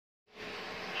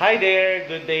Hi there,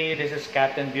 good day. This is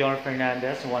Captain Bjorn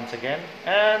Fernandez once again.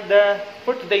 And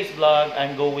for today's vlog,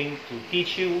 I'm going to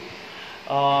teach you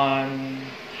on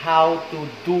how to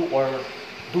do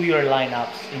your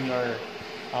lineups in your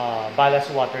ballast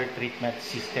water treatment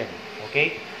system.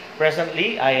 Okay.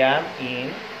 Presently, I am in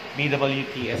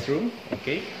BWTS room.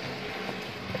 Okay.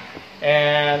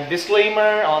 And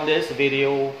disclaimer on this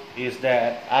video is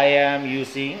that I am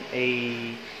using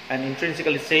an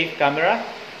intrinsically safe camera,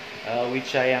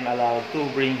 which I am allowed to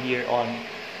bring here on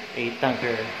a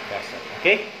tanker vessel.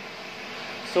 Okay.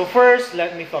 So first,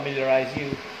 let me familiarize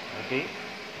you. Okay.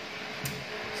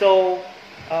 So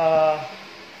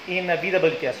in a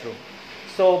BWTS room.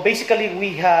 So basically,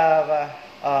 we have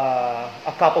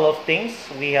a couple of things.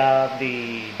 We have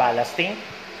the ballasting.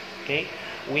 Okay.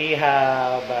 We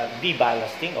have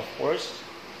deballasting, of course.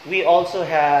 We also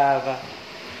have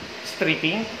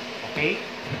stripping, okay,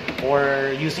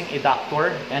 or using a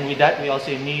ductor, and with that we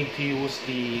also need to use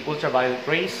the ultraviolet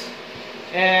rays.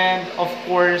 And of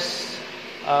course,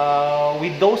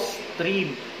 with those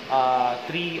three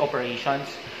operations,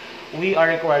 we are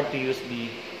required to use the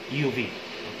UV,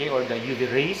 okay, or the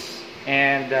UV rays.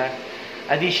 And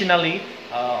additionally,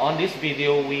 on this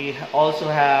video, we also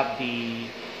have the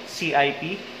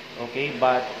CIP, okay,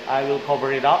 but I will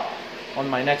cover it up on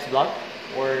my next vlog.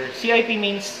 Or CIP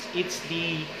means it's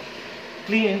the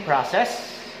cleaning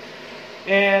process.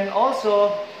 And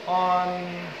also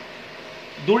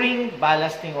during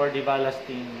ballasting or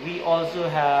deballasting, we also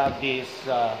have this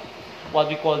what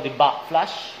we call the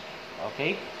backflush,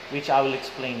 okay, which I will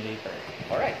explain later.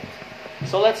 All right,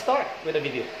 so let's start with the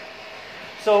video.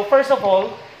 So first of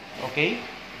all, okay,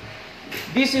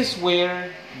 this is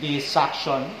where the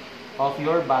suction of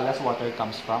your ballast water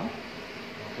comes from.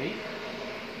 Okay,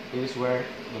 this is where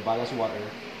the ballast water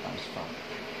comes from.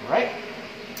 All right.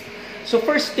 So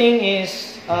first thing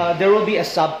is there will be a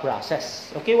sub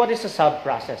process. Okay, what is a sub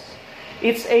process?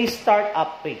 It's a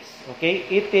startup phase. Okay,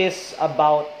 it is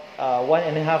about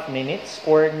 1.5 minutes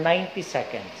or 90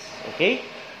 seconds. Okay,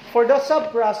 for the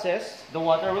sub process, the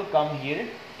water will come here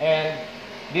and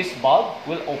this bulb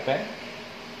will open.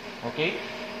 Okay,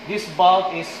 this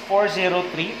bulb is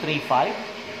 40335.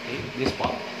 Okay, this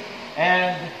bulb,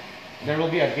 and there will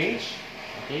be a gauge.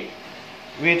 Okay,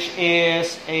 which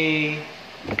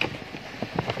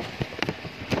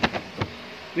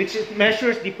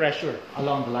measures the pressure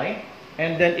along the line,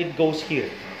 and then it goes here.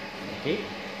 Okay,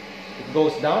 it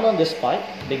goes down on this pipe,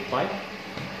 big pipe,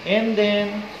 and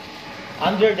then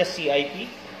under the CIP,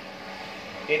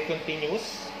 it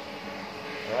continues,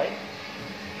 right?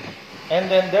 And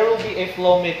then there will be a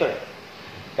flow meter.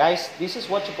 Guys, this is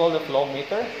what you call the flow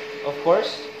meter. Of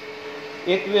course,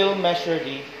 it will measure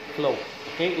the flow.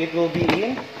 Okay, it will be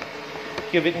in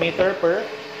cubic meter per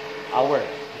hour.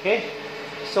 Okay,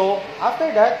 so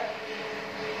after that,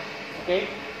 okay,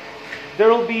 there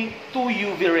will be two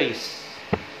UV rays.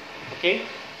 Okay,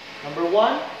 number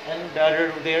 1 and the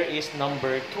other there is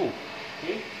number 2.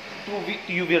 Okay, two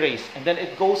UV rays, and then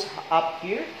it goes up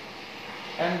here.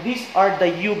 And these are the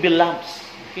UV lamps.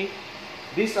 Okay,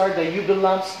 these are the UV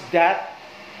lamps that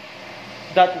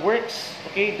works.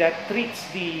 Okay, that treats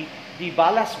the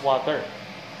ballast water.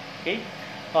 Okay,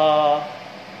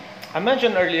 I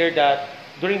mentioned earlier that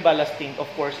during ballasting, of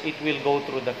course, it will go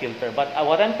through the filter. But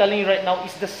what I'm telling you right now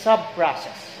is the sub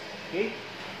process. Okay,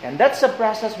 and that sub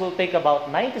process will take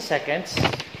about 90 seconds,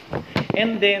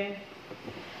 and then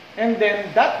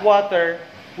that water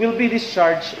will be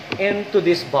discharged into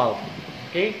this bulb.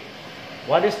 Okay,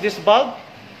 what is this bulb?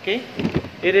 Okay,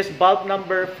 it is bulb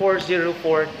number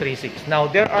 40436. Now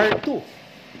there are two.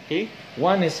 Okay,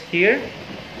 one is here.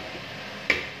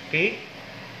 Okay,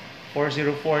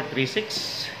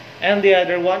 40436, and the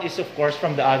other one is of course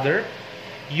from the other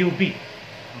UV.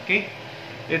 Okay,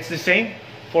 it's the same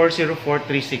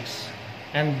 40436,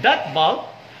 and that bulb,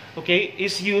 okay,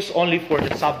 is used only for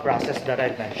the sub process that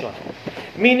I mentioned.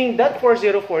 Meaning that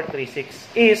 40436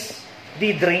 is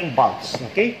the drain bulbs.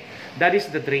 Okay, that is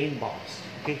the drain bulbs.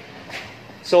 Okay,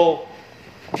 so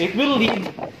it will lead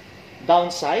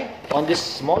downside on this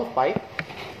small pipe.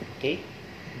 Okay,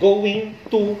 going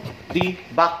to the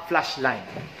backflush line.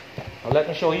 Now let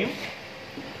me show you.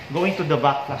 Going to the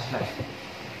backflush line.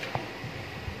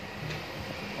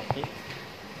 Okay.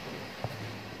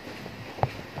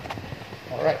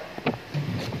 All right.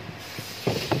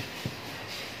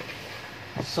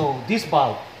 So this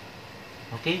bulb,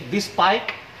 okay, this pipe,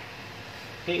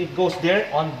 okay, it goes there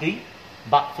on the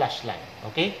backflush line.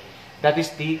 Okay, that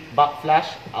is the backflush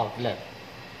outlet.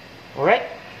 All right.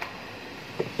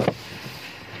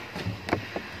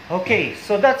 Okay,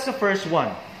 so that's the first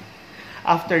one.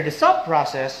 after the sub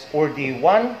process, or the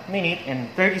 1 minute and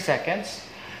 30 seconds,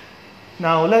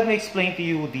 now let me explain to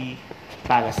you the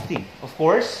ballasting. Of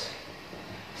course,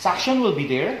 suction will be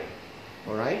there,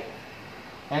 alright,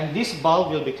 and this valve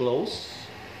will be closed.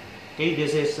 Okay,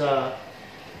 this is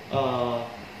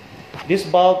this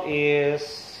valve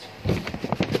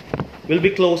will be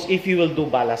closed if you will do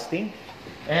ballasting,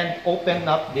 and open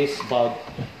up this valve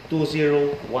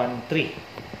 2013.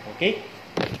 Okay,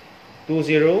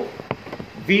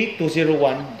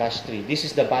 V201-3. This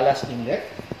is the ballast inlet,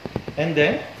 and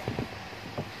then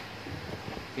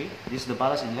okay, this is the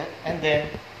ballast inlet, and then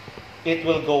it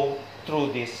will go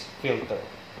through this filter.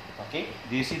 Okay,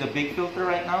 do you see the big filter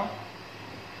right now?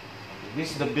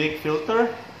 This is the big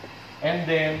filter, and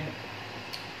then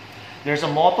there's a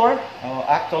motor.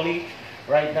 Actually,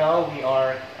 right now we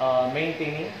are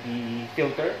maintaining the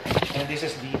filter, and this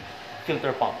is the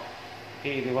filter pump.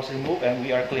 Okay, it was removed and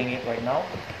we are cleaning it right now.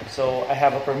 So I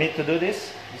have a permit to do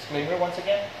this. Disclaimer once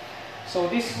again. So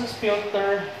this is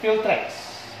Filtrex.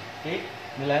 Okay,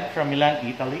 from Milan,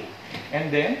 Italy,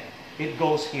 and then it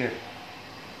goes here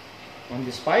on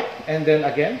this pipe, and then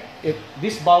again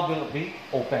this valve will be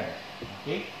open.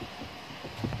 Okay,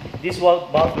 this valve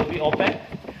will be open.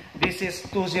 This is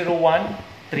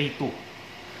 20132.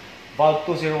 Valve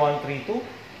 20132.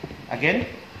 Again,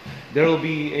 there will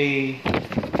be a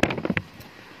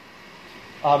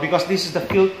because this is the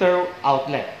filter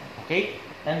outlet. Okay,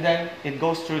 and then it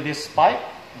goes through this pipe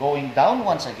going down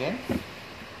once again.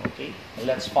 Okay,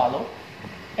 let's follow,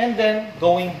 and then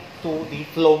going to the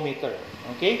flow meter.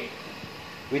 Okay,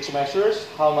 which measures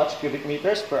how much cubic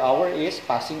meters per hour is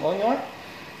passing on your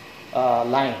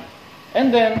line.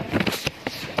 And then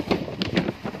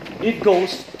it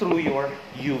goes through your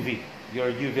UV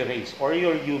rays, or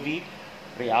your UV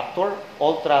reactor,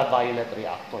 ultraviolet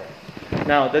reactor.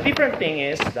 Now, the different thing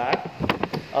is that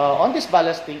on this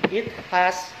ballasting, it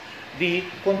has the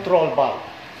control valve.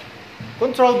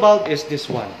 Control valve is this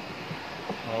one.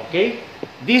 Okay?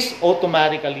 This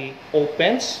automatically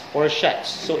opens or shuts.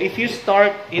 So if you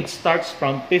start, it starts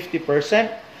from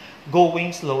 50%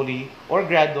 going slowly or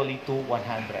gradually to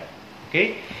 100.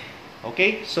 Okay?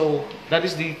 Okay, so that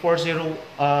is the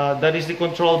that is the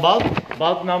control valve,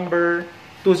 valve number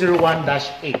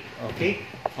 201-8. Okay,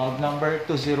 valve number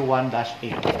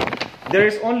 201-8. There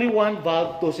is only one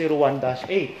valve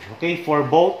 201-8. Okay, for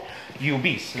both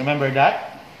UVs. Remember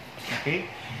that. Okay,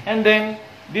 and then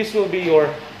this will be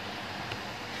your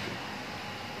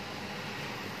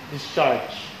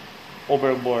discharge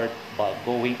overboard valve,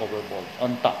 going overboard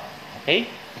on top. Okay,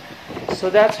 so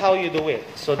that's how you do it.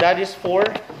 So that is for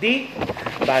the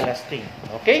ballasting.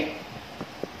 Okay,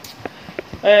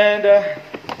 and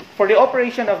for the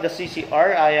operation of the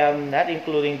CCR, I am not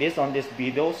including this on this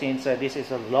video since this is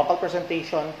a local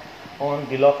presentation on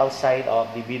the local side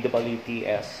of the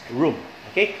BWTS room.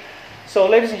 Okay, so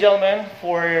ladies and gentlemen,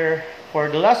 for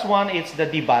the last one, it's the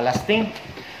deballasting.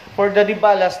 For the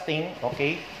deballasting,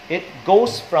 okay, it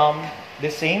goes from the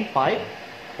same pipe,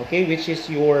 okay, which is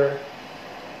your,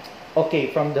 okay,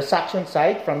 from the suction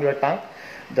side, from your tank.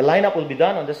 The lineup will be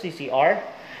done on the CCR,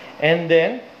 and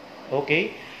then,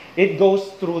 okay, it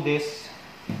goes through this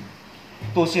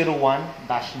 201-9,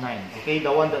 okay,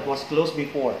 the one that was closed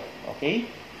before, okay,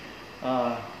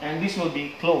 and this will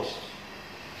be closed.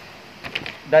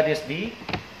 That is the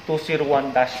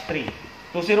 201-3.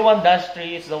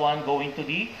 201-3 is the one going to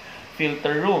the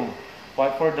filter room.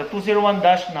 But for the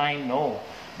 201-9, no.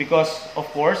 Because, of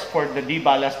course, for the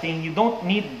deballasting, you don't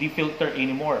need the filter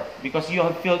anymore. Because you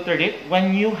have filtered it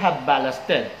when you have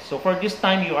ballasted. So for this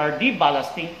time, you are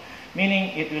deballasting,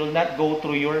 meaning it will not go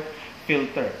through your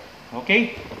filter.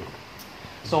 Okay?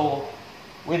 So,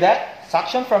 with that,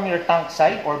 suction from your tank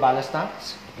side or ballast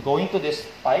tanks, going to this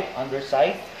pipe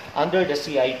underside, under the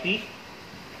CIP.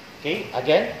 Okay?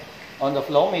 Again, on the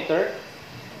flow meter,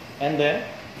 and then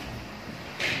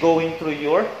going through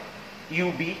your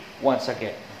UV once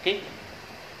again. Okay,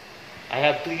 I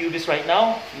have two UVs right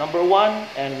now, number 1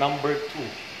 and number 2,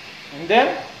 and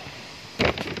then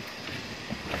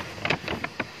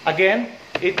again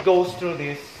it goes through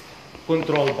this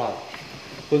control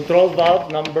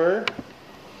valve number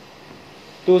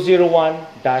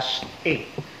 201-8,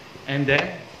 and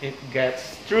then it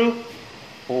gets through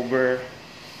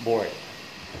overboard.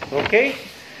 Okay,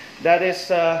 that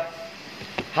is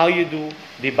how you do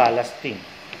the ballasting.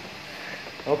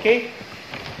 Okay,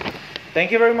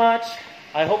 thank you very much.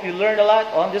 I hope you learned a lot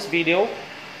on this video.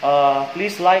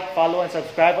 Please like, follow, and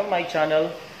subscribe on my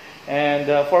channel.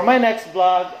 And for my next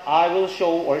vlog, I will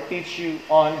show or teach you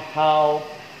on how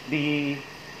the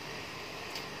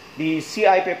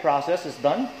CIP process is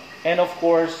done, and of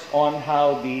course on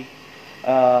how the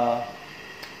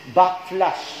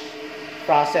backflush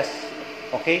process,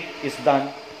 okay, is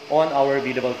done on our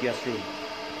BWTS room.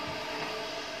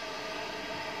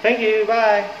 Thank you.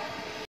 Bye.